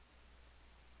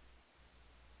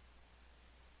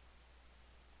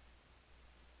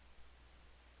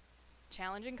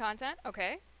 Challenging content,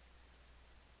 okay.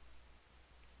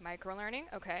 Microlearning,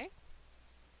 okay.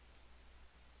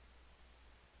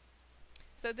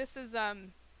 So this is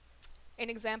an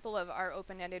example of our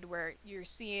open-ended where you're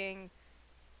seeing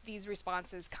these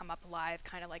responses come up live,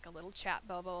 kind of like a little chat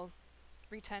bubble.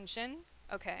 Retention,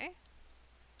 okay.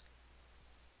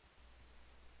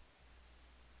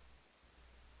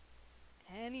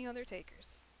 Any other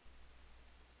takers?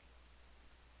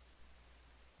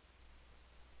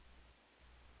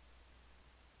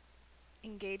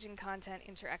 Engaging content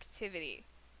interactivity.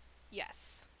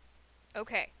 Yes.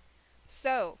 Okay.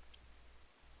 So,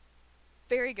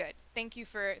 very good. Thank you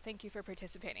for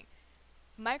participating.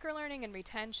 Microlearning and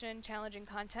retention, challenging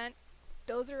content,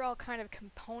 those are all kind of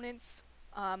components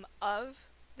of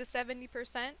the 70%.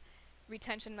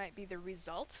 Retention might be the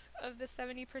result of the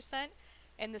 70%.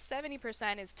 And the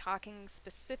 70% is talking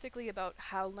specifically about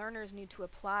how learners need to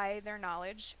apply their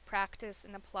knowledge, practice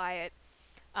and apply it,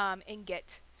 and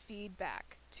get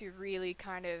feedback to really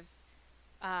kind of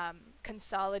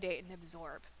consolidate and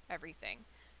absorb everything.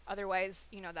 Otherwise,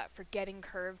 that forgetting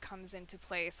curve comes into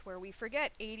place where we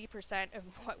forget 80% of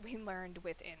what we learned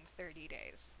within 30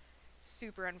 days.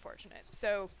 Super unfortunate.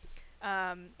 So,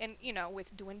 and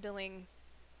with dwindling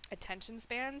attention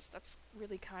spans, that's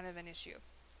really kind of an issue.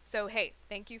 So, hey,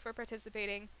 thank you for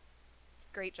participating.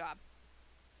 Great job.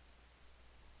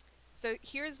 So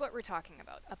here's what we're talking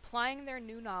about. Applying their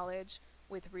new knowledge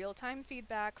with real-time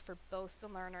feedback for both the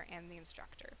learner and the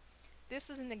instructor. This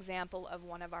is an example of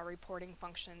one of our reporting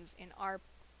functions in our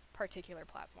particular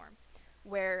platform,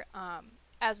 where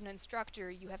as an instructor,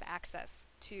 you have access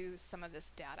to some of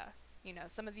this data.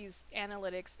 Some of these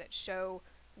analytics that show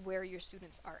where your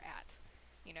students are at.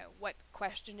 What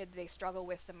question did they struggle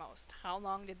with the most? How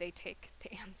long did they take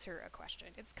to answer a question?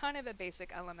 It's kind of a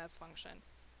basic LMS function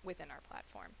within our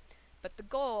platform. But the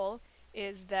goal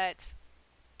is that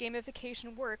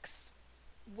gamification works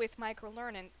with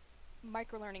microlearning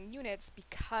units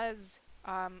because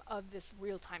of this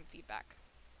real-time feedback.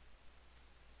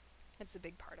 It's a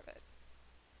big part of it.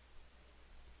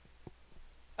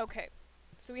 Okay,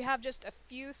 so we have just a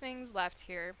few things left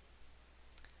here.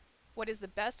 What is the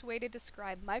best way to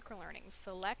describe microlearning?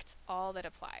 Select all that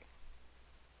apply.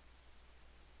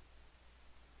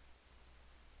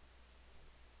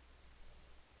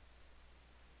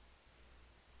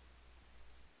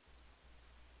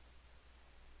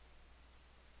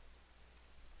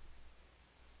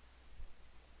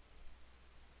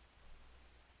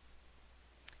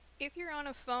 If you're on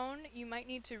a phone, you might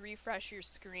need to refresh your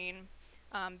screen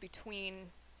between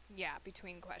Yeah,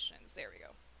 between questions. There we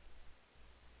go.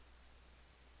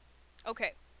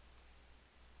 Okay.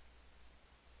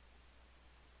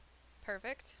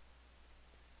 Perfect.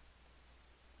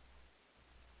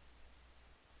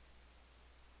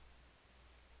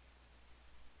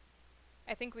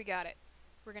 I think we got it.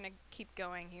 We're going to keep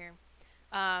going here.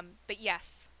 But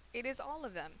yes, it is all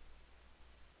of them.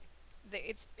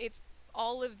 It's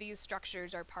all of these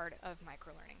structures are part of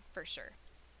microlearning for sure.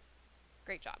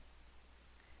 Great job.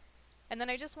 And then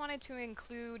I just wanted to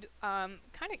include kind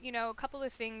of, a couple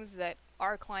of things that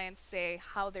our clients say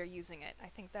how they're using it. I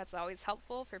think that's always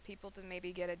helpful for people to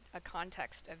maybe get a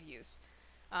context of use.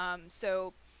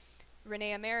 So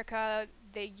Renee America,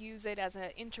 they use it as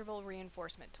an interval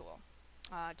reinforcement tool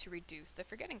to reduce the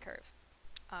forgetting curve.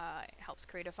 It helps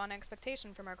create a fun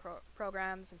expectation from our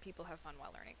programs, and people have fun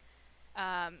while learning.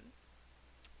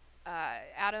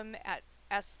 Adam at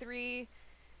S3,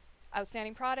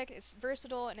 outstanding product. It's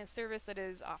versatile and a service that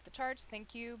is off the charts.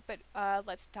 Thank you. But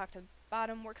let's talk to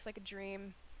bottom. Works like a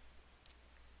dream.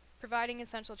 Providing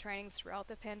essential trainings throughout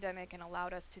the pandemic and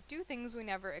allowed us to do things we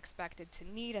never expected to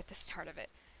need at the start of it.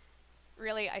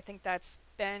 Really, I think that's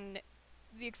been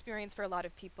the experience for a lot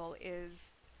of people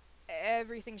is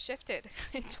everything shifted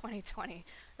in 2020,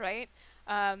 right?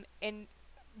 And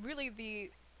really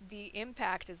the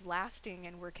impact is lasting,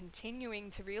 and we're continuing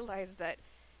to realize that,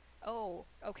 oh,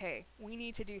 okay, we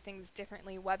need to do things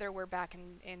differently whether we're back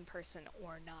in person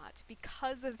or not,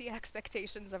 because of the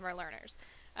expectations of our learners,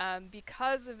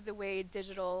 because of the way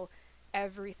digital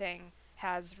everything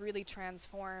has really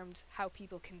transformed how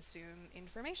people consume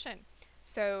information.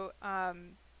 So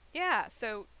yeah,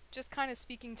 so just kind of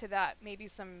speaking to that, maybe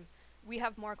we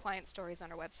have more client stories on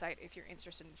our website if you're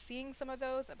interested in seeing some of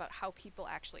those about how people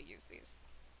actually use these.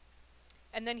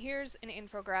 And then here's an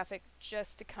infographic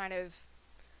just to kind of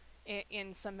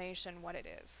in summation what it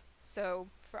is. So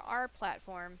for our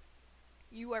platform,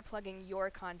 you are plugging your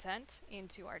content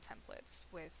into our templates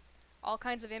with all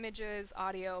kinds of images,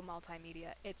 audio,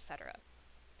 multimedia, etc.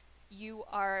 You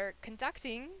are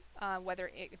conducting,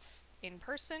 whether it's in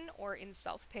person or in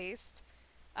self-paced,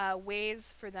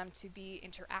 ways for them to be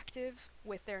interactive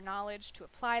with their knowledge, to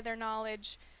apply their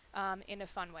knowledge in a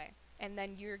fun way. And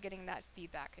then you're getting that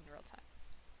feedback in real time.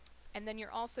 And then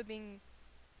you're also being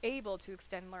able to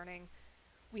extend learning.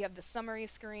 We have the summary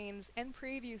screens and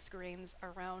preview screens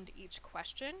around each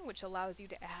question, which allows you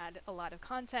to add a lot of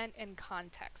content and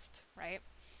context, right?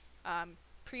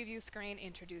 Preview screen,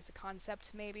 introduce a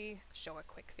concept maybe, show a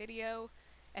quick video,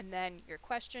 and then your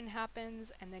question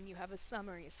happens, and then you have a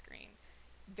summary screen.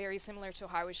 Very similar to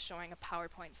how I was showing a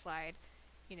PowerPoint slide,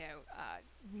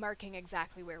 marking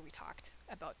exactly where we talked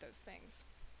about those things.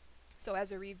 So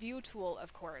as a review tool,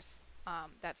 of course,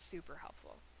 that's super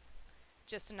helpful.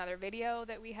 Just another video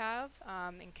that we have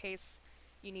in case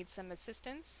you need some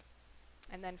assistance.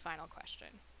 And then final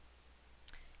question.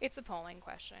 It's a polling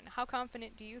question. How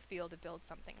confident do you feel to build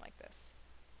something like this?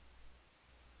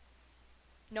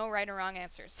 No right or wrong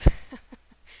answers.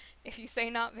 If you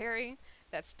say not very,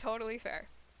 that's totally fair.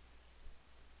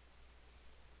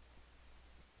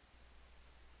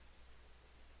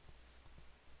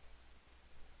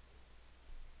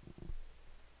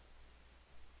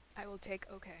 I will take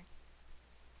okay.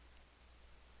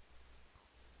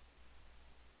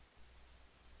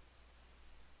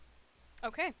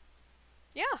 Okay.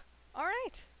 Yeah. All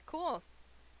right. Cool.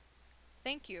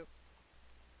 Thank you.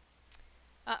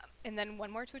 And then one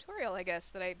more tutorial, I guess,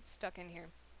 that I stuck in here.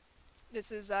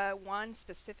 This is one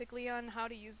specifically on how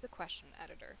to use the question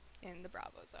editor in the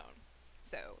Bravo Zone.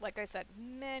 So, like I said,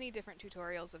 many different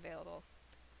tutorials available.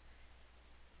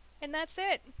 And that's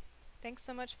it. Thanks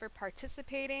so much for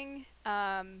participating.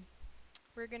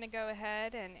 We're going to go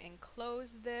ahead and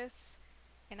close this.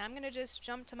 And I'm going to just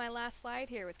jump to my last slide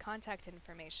here with contact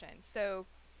information. So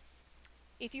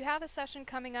if you have a session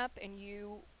coming up and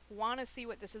you want to see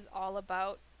what this is all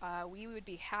about, we would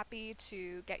be happy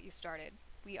to get you started.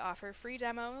 We offer free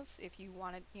demos if you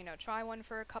want to, try one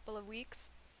for a couple of weeks.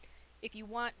 If you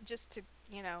want just to,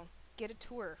 get a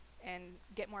tour and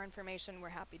get more information, we're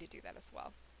happy to do that as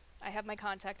well. I have my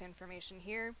contact information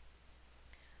here.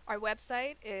 Our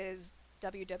website is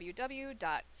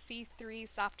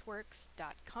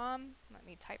www.c3softworks.com. Let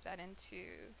me type that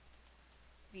into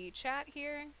the chat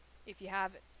here. If you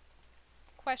have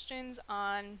questions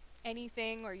on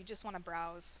anything or you just want to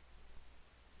browse,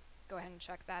 go ahead and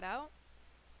check that out.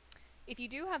 If you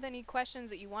do have any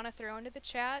questions that you want to throw into the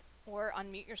chat or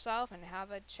unmute yourself and have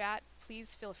a chat,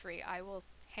 please feel free. I will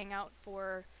hang out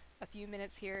for a few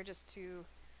minutes here just to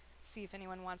see if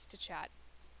anyone wants to chat.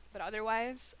 But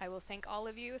otherwise, I will thank all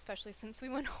of you, especially since we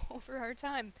went over our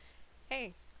time.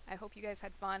 Hey, I hope you guys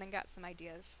had fun and got some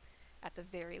ideas at the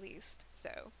very least.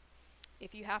 So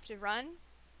if you have to run,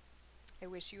 I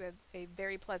wish you a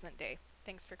very pleasant day.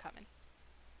 Thanks for coming.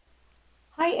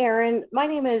 Hi, Erin. My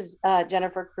name is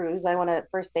Jennifer Cruz. I want to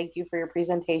first thank you for your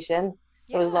presentation.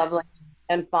 It was Yeah. lovely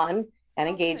and fun and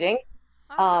Oh, good. engaging.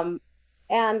 Awesome.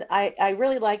 And I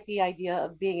really like the idea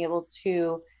of being able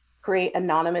to create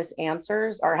anonymous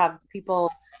answers or have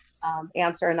people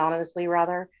answer anonymously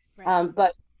rather. Right.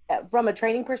 But from a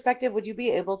training perspective, would you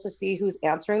be able to see who's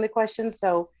answering the question?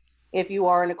 So if you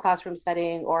are in a classroom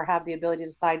setting or have the ability to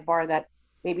sidebar that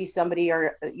maybe somebody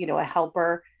or, a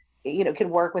helper, can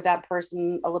work with that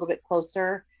person a little bit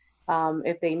closer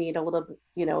if they need a little,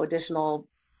 additional,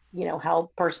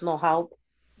 help, personal help.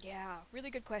 Yeah, really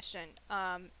good question.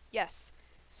 Yes.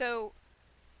 So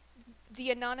the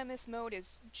anonymous mode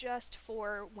is just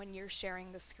for when you're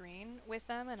sharing the screen with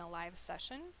them in a live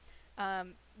session.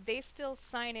 They still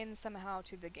sign in somehow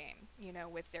to the game,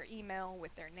 with their email,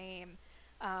 with their name.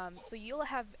 So you'll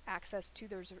have access to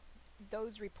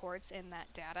those reports in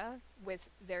that data with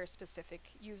their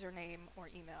specific username or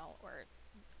email or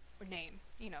name,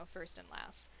 first and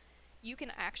last. You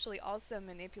can actually also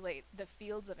manipulate the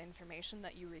fields of information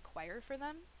that you require for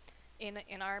them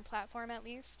in our platform at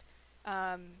least.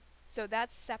 So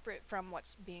that's separate from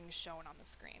what's being shown on the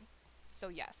screen. So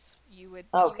yes, you would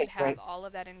Okay, have great. all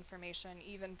of that information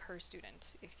even per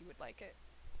student if you would like it.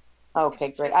 It's Okay,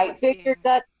 great. just I what's being figured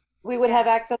that we would have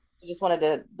yeah. access. I just wanted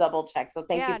to double check. So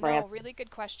thank you Yeah, for no, answering. really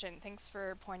good question. Thanks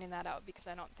for pointing that out because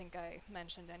I don't think I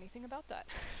mentioned anything about that.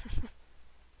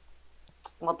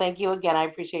 Well, thank you again. I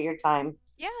appreciate your time.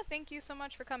 Yeah, thank you so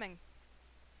much for coming.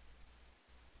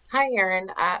 Hi,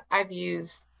 Erin. I've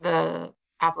used the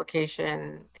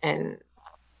application in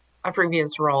a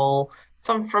previous role,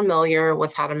 so I'm familiar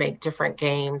with how to make different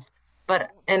games. But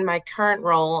in my current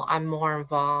role, I'm more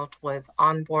involved with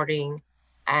onboarding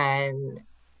and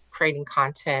creating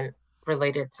content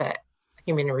related to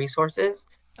human resources.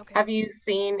 Okay. Have you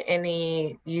seen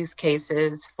any use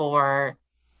cases for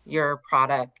your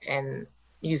product and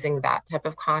using that type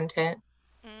of content?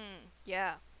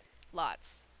 Yeah,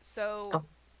 lots. So Oh,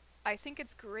 I think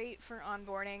it's great for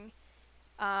onboarding,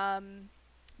 um,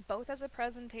 both as a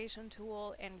presentation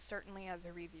tool and certainly as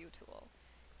a review tool.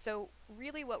 So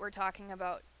really what we're talking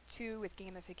about too with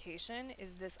gamification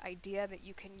is this idea that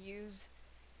you can use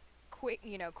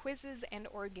quizzes and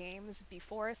or games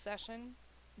before a session,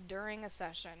 during a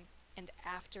session, and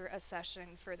after a session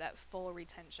for that full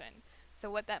retention.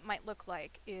 So what that might look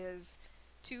like is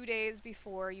 2 days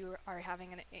before you are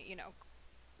having an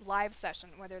live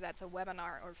session, whether that's a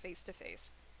webinar or face to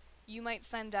face, you might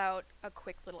send out a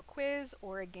quick little quiz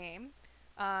or a game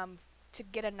um, to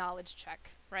get a knowledge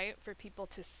check, right? For people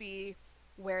to see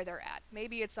where they're at.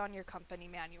 Maybe it's on your company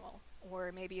manual,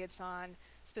 or maybe it's on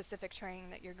specific training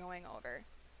that you're going over.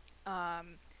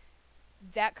 Um,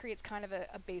 that creates kind of a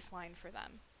baseline for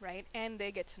them, right? And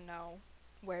they get to know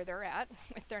where they're at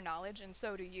with their knowledge, and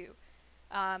so do you.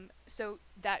 So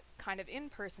that kind of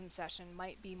in-person session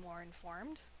might be more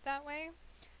informed that way.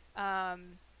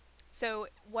 Um, so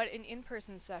what an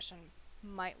in-person session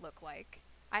might look like.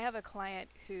 I have a client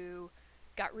who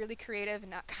got really creative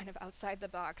and not kind of outside the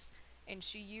box, and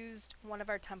she used one of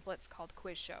our templates called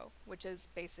Quiz Show, which is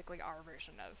basically our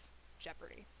version of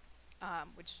Jeopardy,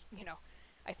 which,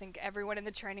 I think everyone in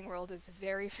the training world is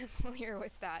very familiar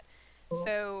with that.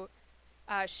 So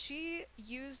she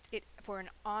used it for an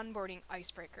onboarding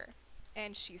icebreaker,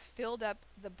 and she filled up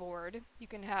the board. You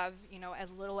can have,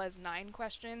 as little as 9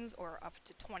 questions or up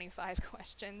to 25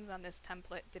 questions on this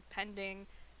template, depending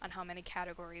on how many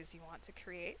categories you want to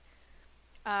create.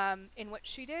 And what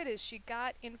she did is she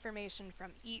got information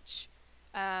from each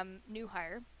new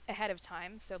hire ahead of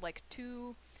time. So, like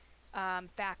 2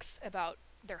 facts about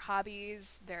their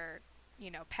hobbies, their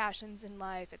passions in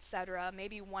life, etc.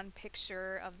 Maybe one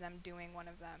picture of them doing one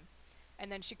of them.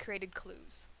 And then she created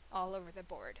clues all over the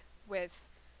board with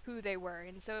who they were.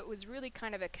 And so it was really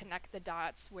kind of a connect the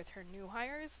dots with her new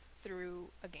hires through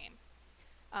a game.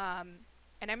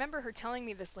 And I remember her telling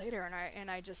me this later,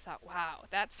 and I just thought, wow,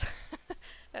 that's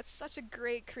that's such a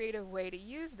great creative way to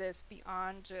use this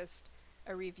beyond just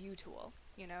a review tool,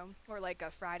 or like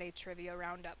a Friday trivia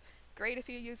roundup. Great if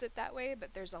you use it that way,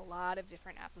 but there's a lot of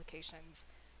different applications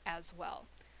as well.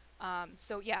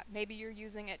 So yeah, maybe you're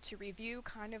using it to review,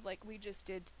 kind of like we just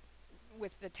did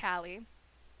with the tally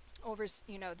over,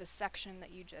 the section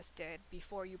that you just did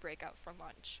before you break out for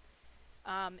lunch.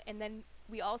 And then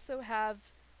we also have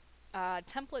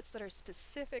templates that are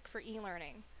specific for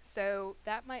e-learning. So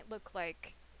that might look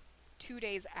like 2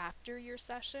 days after your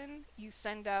session, you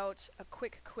send out a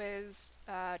quick quiz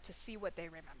to see what they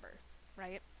remember,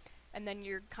 right? and then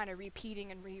you're kind of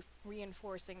repeating and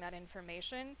reinforcing that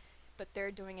information, but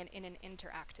they're doing it in an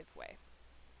interactive way.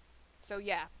 So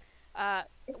yeah, I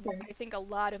think a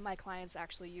lot of my clients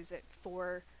actually use it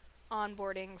for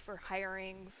onboarding, for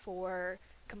hiring, for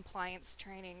compliance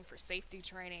training, for safety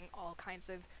training, all kinds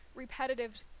of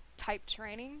repetitive type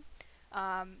training,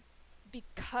 um,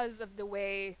 because of the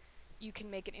way you can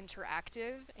make it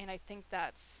interactive. And I think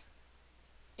that's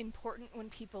important when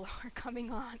people are coming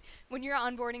on, when you're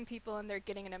onboarding people and they're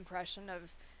getting an impression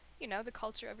of, you know, the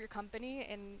culture of your company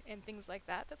and things like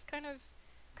that. That's kind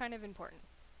of important.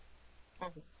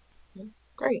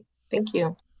 Great. Thank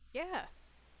you. Yeah.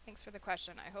 Thanks for the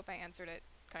question. I hope I answered it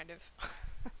kind of.